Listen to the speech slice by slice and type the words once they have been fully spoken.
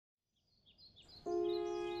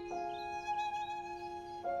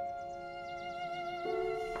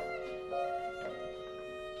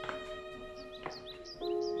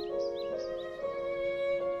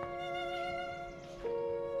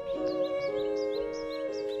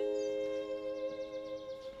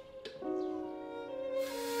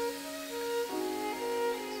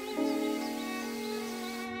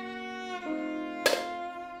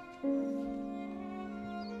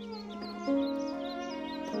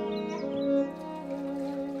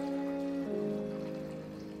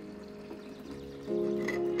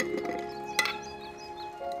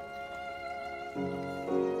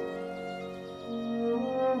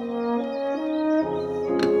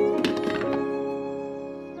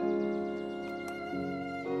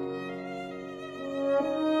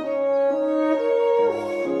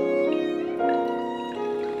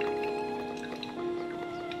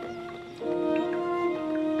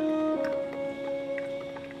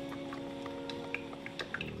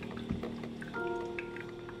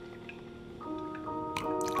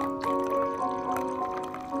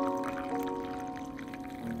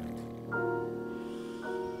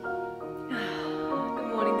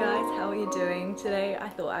doing? Today I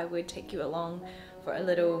thought I would take you along for a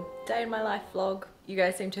little day in my life vlog. You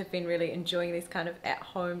guys seem to have been really enjoying these kind of at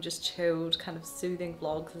home, just chilled, kind of soothing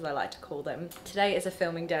vlogs as I like to call them. Today is a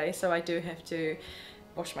filming day, so I do have to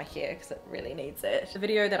wash my hair because it really needs it. The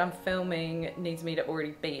video that I'm filming needs me to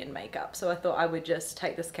already be in makeup, so I thought I would just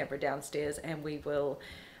take this camera downstairs and we will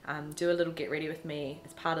do a little get ready with me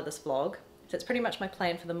as part of this vlog. So it's pretty much my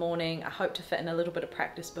plan for the morning. I hope to fit in a little bit of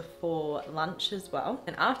practice before lunch as well.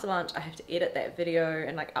 And after lunch, I have to edit that video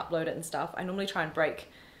and like upload it and stuff. I normally try and break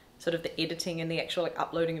sort of the editing and the actual like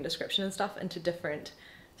uploading and description and stuff into different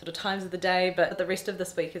sort of times of the day, but the rest of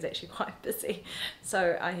this week is actually quite busy.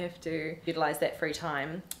 So I have to utilize that free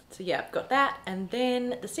time. So yeah, I've got that. And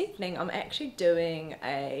then this evening, I'm actually doing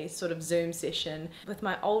a sort of Zoom session with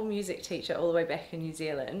my old music teacher all the way back in New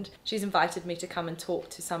Zealand. She's invited me to come and talk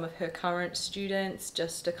to some of her current students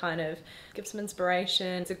just to kind of give some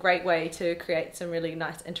inspiration. It's a great way to create some really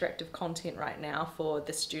nice interactive content right now for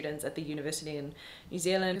the students at the university in New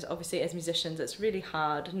Zealand. Because obviously as musicians, it's really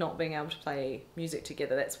hard not being able to play music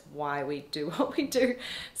together. That's why we do what we do.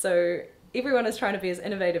 So everyone is trying to be as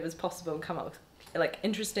innovative as possible and come up with like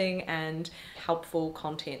interesting and helpful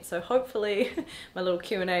content. So hopefully my little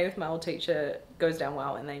Q&A with my old teacher goes down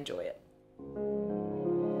well and they enjoy it.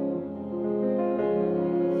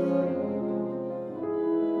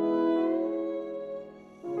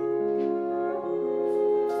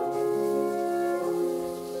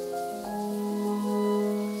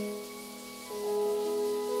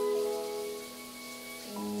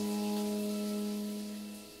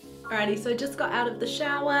 Alrighty, so I just got out of the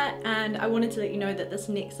shower and I wanted to let you know that this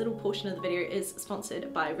next little portion of the video is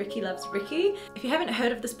sponsored by Riki Loves Riki. If you haven't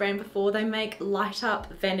heard of this brand before, they make light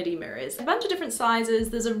up vanity mirrors. A bunch of different sizes.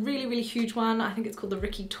 There's a really huge one. I think it's called the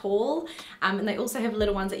Riki Tall. And they also have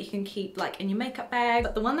little ones that you can keep like in your makeup bag.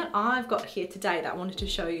 But the one that I've got here today that I wanted to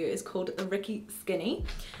show you is called the Riki Skinny.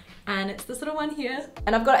 And it's this little one here.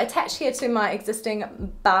 And I've got it attached here to my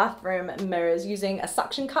existing bathroom mirrors using a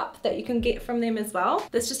suction cup that you can get from them as well.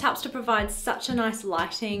 This just helps to provide such a nice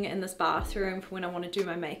lighting in this bathroom for when I want to do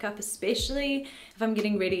my makeup, especially if I'm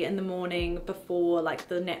getting ready in the morning before like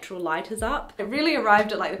the natural light is up. It really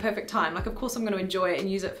arrived at like the perfect time. Like of course I'm going to enjoy it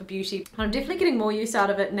and use it for beauty. I'm definitely getting more use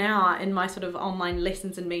out of it now in my sort of online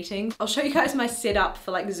lessons and meetings. I'll show you guys my setup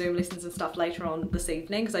for like Zoom lessons and stuff later on this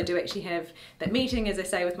evening because I do actually have that meeting, as I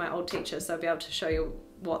say, with my old teacher, so I'll be able to show you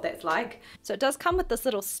what that's like. So it does come with this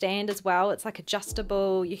little stand as well. It's like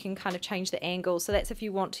adjustable. You can kind of change the angle, so that's if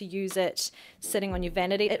you want to use it sitting on your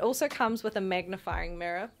vanity. It also comes with a magnifying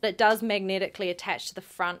mirror. It does magnetically attach to the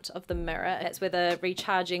front of the mirror. That's where the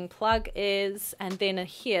recharging plug is. And then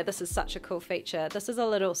here, this is such a cool feature. This is a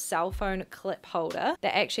little cell phone clip holder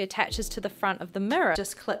that actually attaches to the front of the mirror. It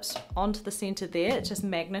just clips onto the center there. It just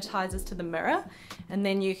magnetizes to the mirror. And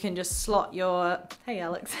then you can just slot your, hey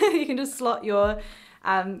Alex, you can just slot your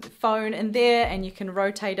phone in there and you can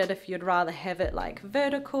rotate it if you'd rather have it like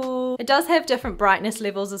vertical. It does have different brightness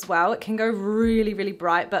levels as well. It can go really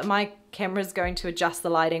bright, but my camera is going to adjust the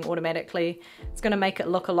lighting automatically. It's going to make it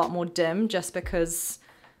look a lot more dim just because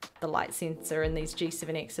the light sensor in these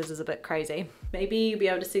G7Xs is a bit crazy. Maybe you'll be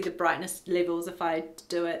able to see the brightness levels if I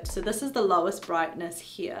do it. So this is the lowest brightness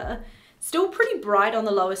here. Still pretty bright on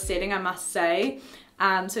the lowest setting, I must say.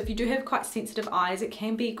 So if you do have quite sensitive eyes, it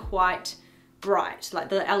can be quite bright. Like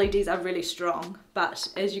the LEDs are really strong, but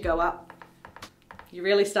as you go up, you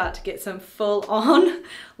really start to get some full on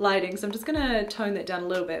lighting. So I'm just gonna tone that down a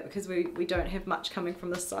little bit because we don't have much coming from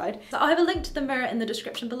this side. So I'll have a link to the mirror in the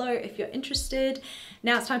description below if you're interested.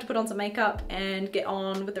 Now it's time to put on some makeup and get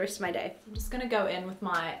on with the rest of my day. I'm just gonna go in with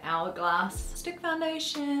my Hourglass stick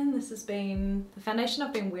foundation. This has been the foundation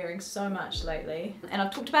I've been wearing so much lately. And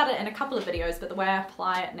I've talked about it in a couple of videos, but the way I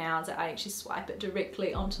apply it now is that I actually swipe it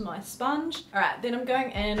directly onto my sponge. All right, then I'm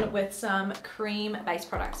going in with some cream base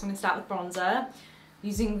products. So I'm gonna start with bronzer,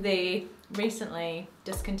 using the recently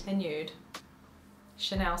discontinued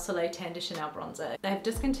Chanel Soleil Tan De Chanel bronzer. They have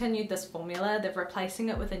discontinued this formula. They're replacing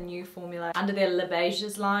it with a new formula under their Le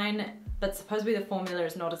Beiges line, but supposedly the formula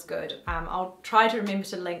is not as good. I'll try to remember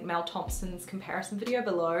to link Mel Thompson's comparison video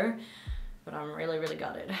below, but I'm really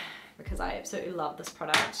gutted because I absolutely love this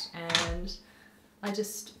product and I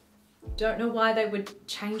just don't know why they would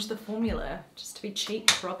change the formula just to be cheap,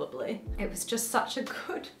 probably. It was just such a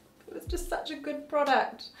good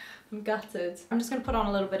product. I'm gutted. I'm just gonna put on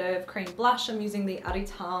a little bit of cream blush. I'm using the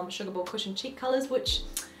Aritaum Sugarball Cushion Cheek Colors, which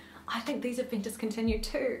I think these have been discontinued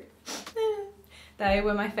too. They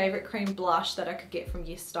were my favorite cream blush that I could get from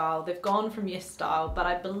Yes Style. They've gone from Yes Style, but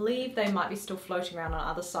I believe they might be still floating around on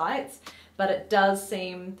other sites. But it does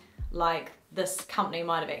seem like this company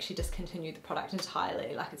might have actually discontinued the product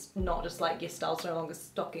entirely. Like it's not just like Yes Style's no longer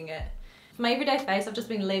stocking it. For my everyday face, I've just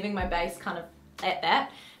been leaving my base kind of at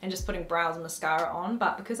that and just putting brows and mascara on,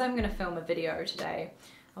 but because I'm going to film a video today,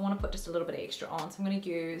 I want to put just a little bit extra on, so I'm going to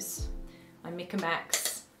use my Mecca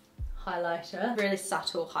Max highlighter. Really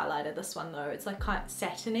subtle highlighter, this one though. It's like kind of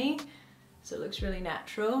satiny, so it looks really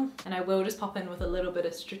natural. And I will just pop in with a little bit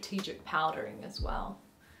of strategic powdering as well.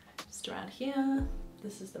 Just around here.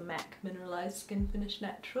 This is the MAC Mineralized Skin Finish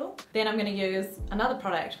Natural. Then I'm going to use another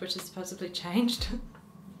product which is supposedly changed.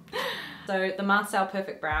 So the Marcelle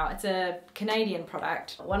Perfect Brow, it's a Canadian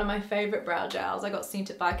product. One of my favorite brow gels. I got sent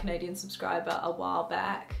it by a Canadian subscriber a while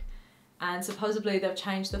back. And supposedly they've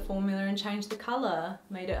changed the formula and changed the color,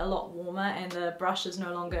 made it a lot warmer, and the brush is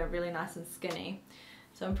no longer really nice and skinny.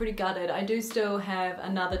 So I'm pretty gutted. I do still have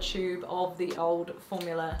another tube of the old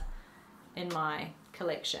formula in my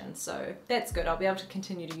collection, so that's good. I'll be able to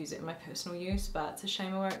continue to use it in my personal use, but it's a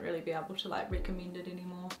shame I won't really be able to like recommend it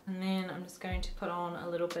anymore. And then I'm just going to put on a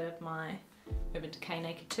little bit of my Urban Decay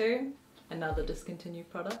Naked 2, another discontinued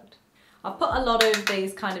product. I've put a lot of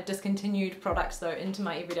these kind of discontinued products though into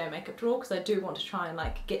my everyday makeup drawer because I do want to try and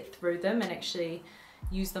like get through them and actually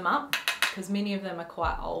use them up, because many of them are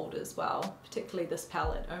quite old as well, particularly this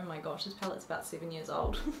palette. Oh my gosh, this palette's about 7 years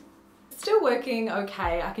old. Still working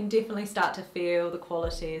okay. I can definitely start to feel the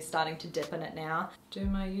quality is starting to dip in it now. Do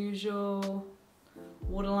my usual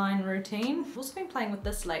waterline routine. I've also been playing with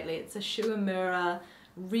this lately. It's a Uemura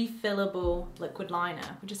refillable liquid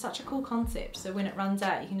liner, which is such a cool concept. So when it runs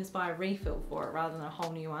out, you can just buy a refill for it rather than a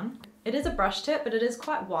whole new one. It is a brush tip, but it is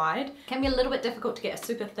quite wide. It can be a little bit difficult to get a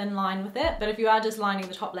super thin line with it, but if you are just lining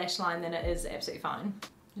the top lash line, then it is absolutely fine.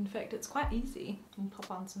 In fact, it's quite easy. I'll pop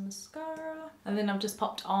on some mascara. And then I've just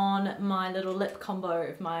popped on my little lip combo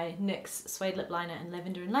of my NYX Suede lip liner in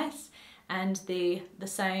Lavender and Lace, and the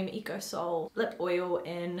same Eco Soul lip oil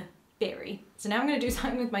in Berry. So now I'm going to do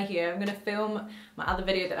something with my hair. I'm going to film my other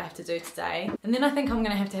video that I have to do today. And then I think I'm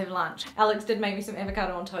going to have lunch. Alex did make me some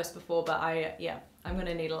avocado on toast before, but I'm going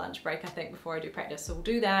to need a lunch break I think before I do practice. So we'll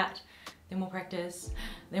do that, then we'll practice,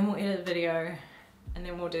 then we'll edit the video, and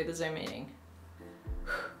then we'll do the Zoom meeting.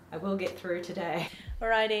 I will get through today.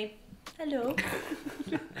 Alrighty. Hello.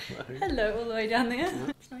 Hello all the way down there.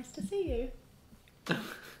 It's nice to see you.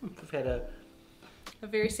 We've had a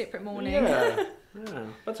very separate morning. Yeah,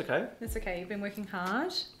 that's okay. That's okay, you've been working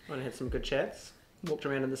hard. I had some good chats. Walked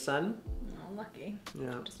around in the sun. Oh, lucky. Yeah.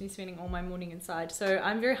 I've just been spending all my morning inside. So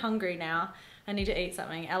I'm very hungry now. I need to eat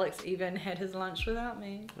something. Alex even had his lunch without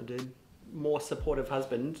me. I did. More supportive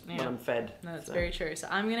husband when I'm fed. No, that's very true. So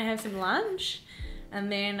I'm gonna have some lunch,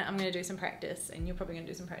 and then I'm going to do some practice, and you're probably going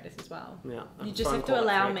to do some practice as well. Yeah. You just have to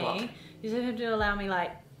allow me,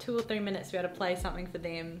 like 2 or 3 minutes to be able to play something for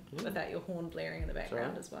them without your horn blaring in the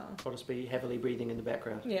background as well. I'll just be heavily breathing in the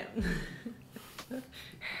background. Yeah.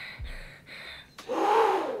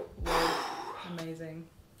 Amazing.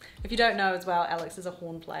 If you don't know as well, Alex is a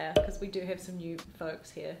horn player, because we do have some new folks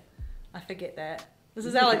here. I forget that. This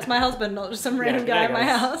is Alex, my husband, not just some random guy in my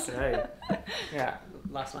house. Hey. Yeah,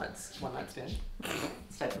 last night's one night stand.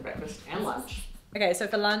 Stayed for breakfast and lunch. Okay, so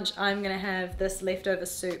for lunch, I'm gonna have this leftover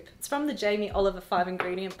soup. It's from the Jamie Oliver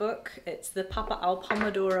 5-ingredient book. It's the Papa al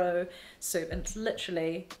Pomodoro soup, and it's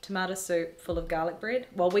literally tomato soup full of garlic bread.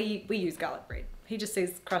 Well, we use garlic bread. He just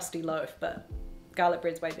says crusty loaf, but garlic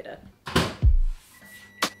bread's way better.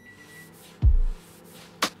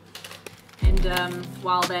 And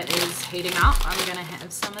while that is heating up, I'm gonna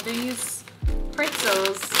have some of these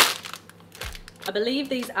pretzels. I believe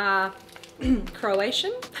these are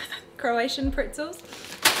Croatian pretzels.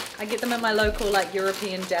 I get them at my local like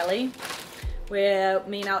European deli, where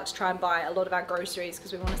me and Alex try and buy a lot of our groceries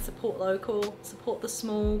because we want to support local, support the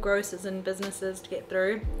small grocers and businesses to get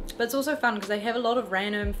through. But it's also fun because they have a lot of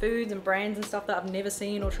random foods and brands and stuff that I've never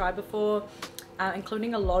seen or tried before,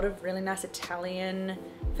 including a lot of really nice Italian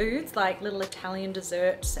foods, like little Italian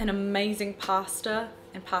desserts and amazing pasta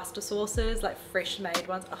and pasta sauces, like fresh made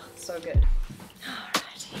ones. Oh, so good.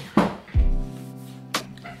 Alrighty.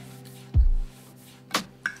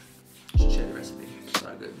 Should share the recipe.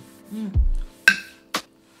 So good.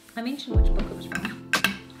 I mentioned which book it was from.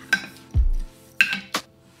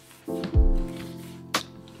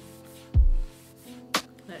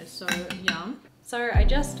 That is so yum. So I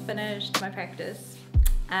just finished my practice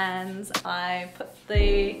and I put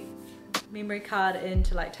the memory card in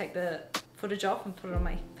to like take the footage off and put it on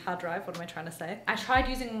my hard drive. What am I trying to say? I tried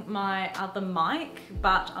using my other mic,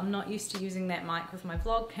 but I'm not used to using that mic with my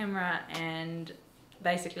vlog camera, and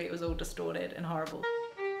basically it was all distorted and horrible.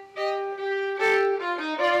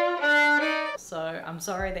 so I'm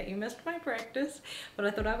sorry that you missed my practice, but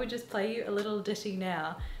I thought I would just play you a little ditty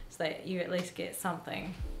now so that you at least get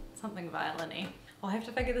something violin-y. I'll have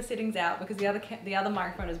to figure the settings out because the other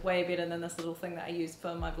microphone is way better than this little thing that I use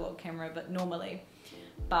for my vlog camera,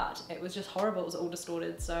 but it was just horrible. It was all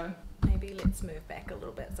distorted, so maybe let's move back a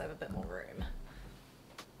little bit so I have a bit more room.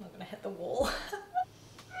 I'm not gonna hit the wall.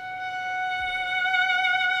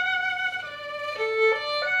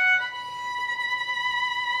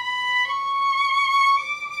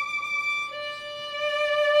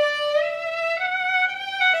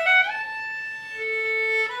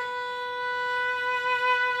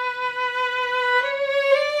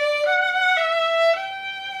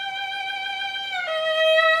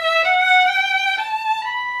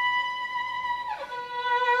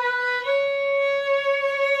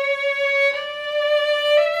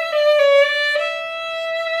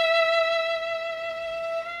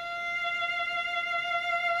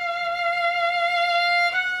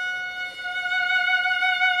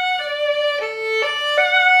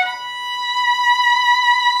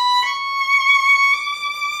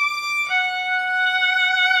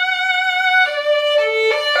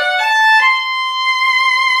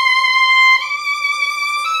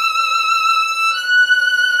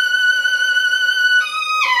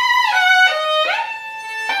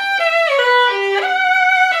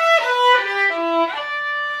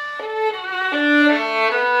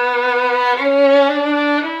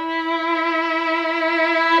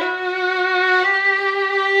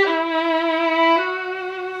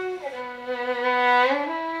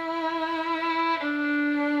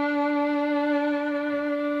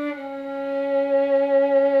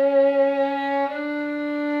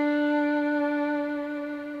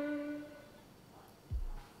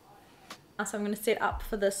 So I'm going to set up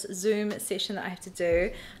for this Zoom session that I have to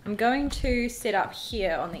do. I'm going to set up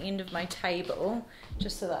here on the end of my table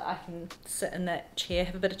just so that I can sit in that chair,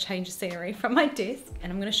 have a bit of change of scenery from my desk.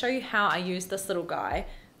 And I'm going to show you how I use this little guy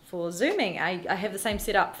for Zooming. I have the same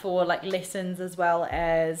setup for like lessons as well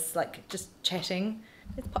as like just chatting.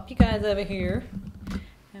 Let's pop you guys over here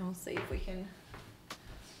and we'll see if we can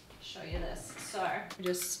show you this. So I'm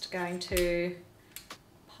just going to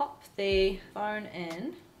pop the phone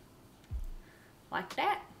in like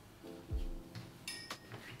that,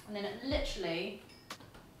 and then it literally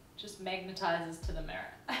just magnetizes to the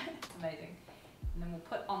mirror. It's amazing. And then we'll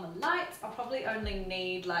put on the lights. I'll probably only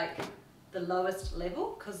need like the lowest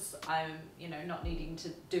level because I'm, you know, not needing to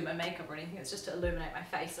do my makeup or anything. It's just to illuminate my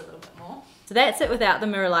face a little bit more. So that's it without the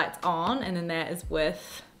mirror lights on, and then that is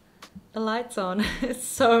with the lights on. It's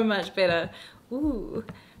so much better. Ooh,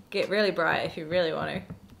 get really bright if you really want to.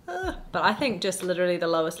 But I think just literally the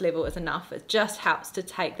lowest level is enough. It just helps to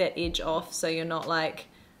take that edge off so you're not like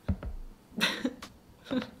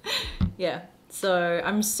yeah, so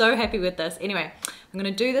I'm so happy with this. Anyway, I'm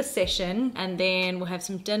gonna do this session and then we'll have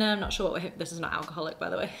some dinner. I'm not sure what we're having. This is not alcoholic, by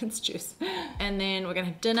the way, it's juice. And then we're gonna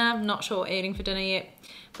have dinner. I'm not sure what we're eating for dinner yet,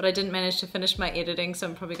 but I didn't manage to finish my editing, so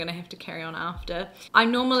I'm probably gonna have to carry on after. I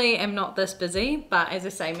normally am not this busy, but as I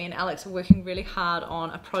say, me and Alex are working really hard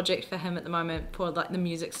on a project for him at the moment for like the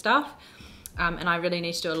music stuff. And I really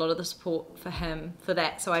need to do a lot of the support for him for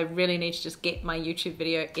that. So I really need to just get my YouTube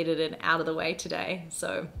video edited out of the way today.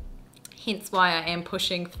 So hence why I am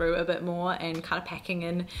pushing through a bit more and kind of packing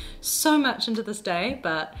in so much into this day.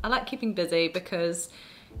 But I like keeping busy because,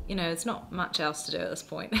 you know, it's not much else to do at this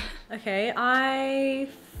point. Okay, I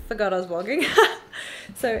forgot I was vlogging.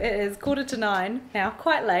 So it is 9:15 now,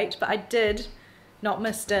 quite late, but I did not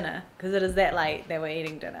miss dinner because it is that late that we're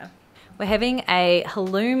eating dinner. We're having a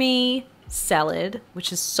halloumi salad,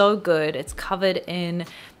 which is so good. It's covered in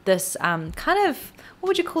this kind of, what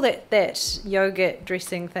would you call that yogurt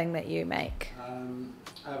dressing thing that you make?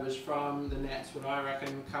 It was from the Nats What I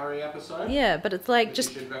Reckon curry episode. Yeah, but it's like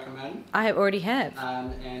just, you should recommend. I already have.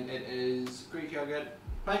 And it is Greek yogurt,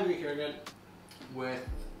 plain Greek yogurt with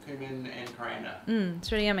cumin and coriander. It's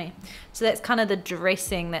really yummy. So that's kind of the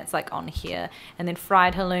dressing that's like on here, and then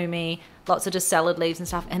fried halloumi, lots of just salad leaves and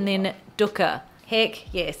stuff, and then dukkha.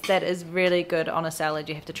 Heck yes, that is really good on a salad.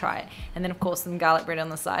 You have to try it. And then of course some garlic bread on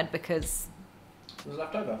the side because it was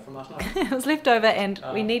left over from last night. it was left over and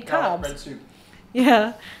we need garlic carbs. Bread soup.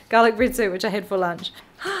 Yeah, garlic bread soup, which I had for lunch.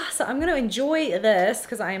 So I'm going to enjoy this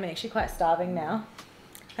because I am actually quite starving now.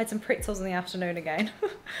 I had some pretzels in the afternoon again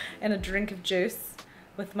and a drink of juice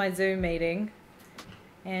with my Zoom meeting.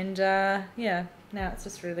 And yeah, now it's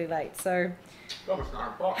just really late. So Almost 9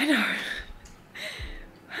 o'clock. I know.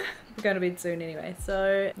 We're going to bed soon anyway,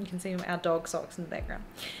 so you can see our dog socks in the background.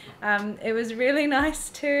 It was really nice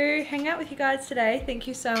to hang out with you guys today. Thank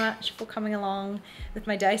you so much for coming along with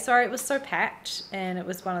my day. Sorry it was so packed and it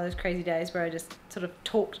was one of those crazy days where I just sort of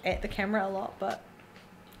talked at the camera a lot, but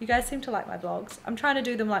you guys seem to like my vlogs. I'm trying to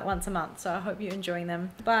do them like once a month, so I hope you're enjoying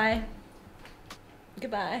them. Bye.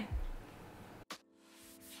 Goodbye.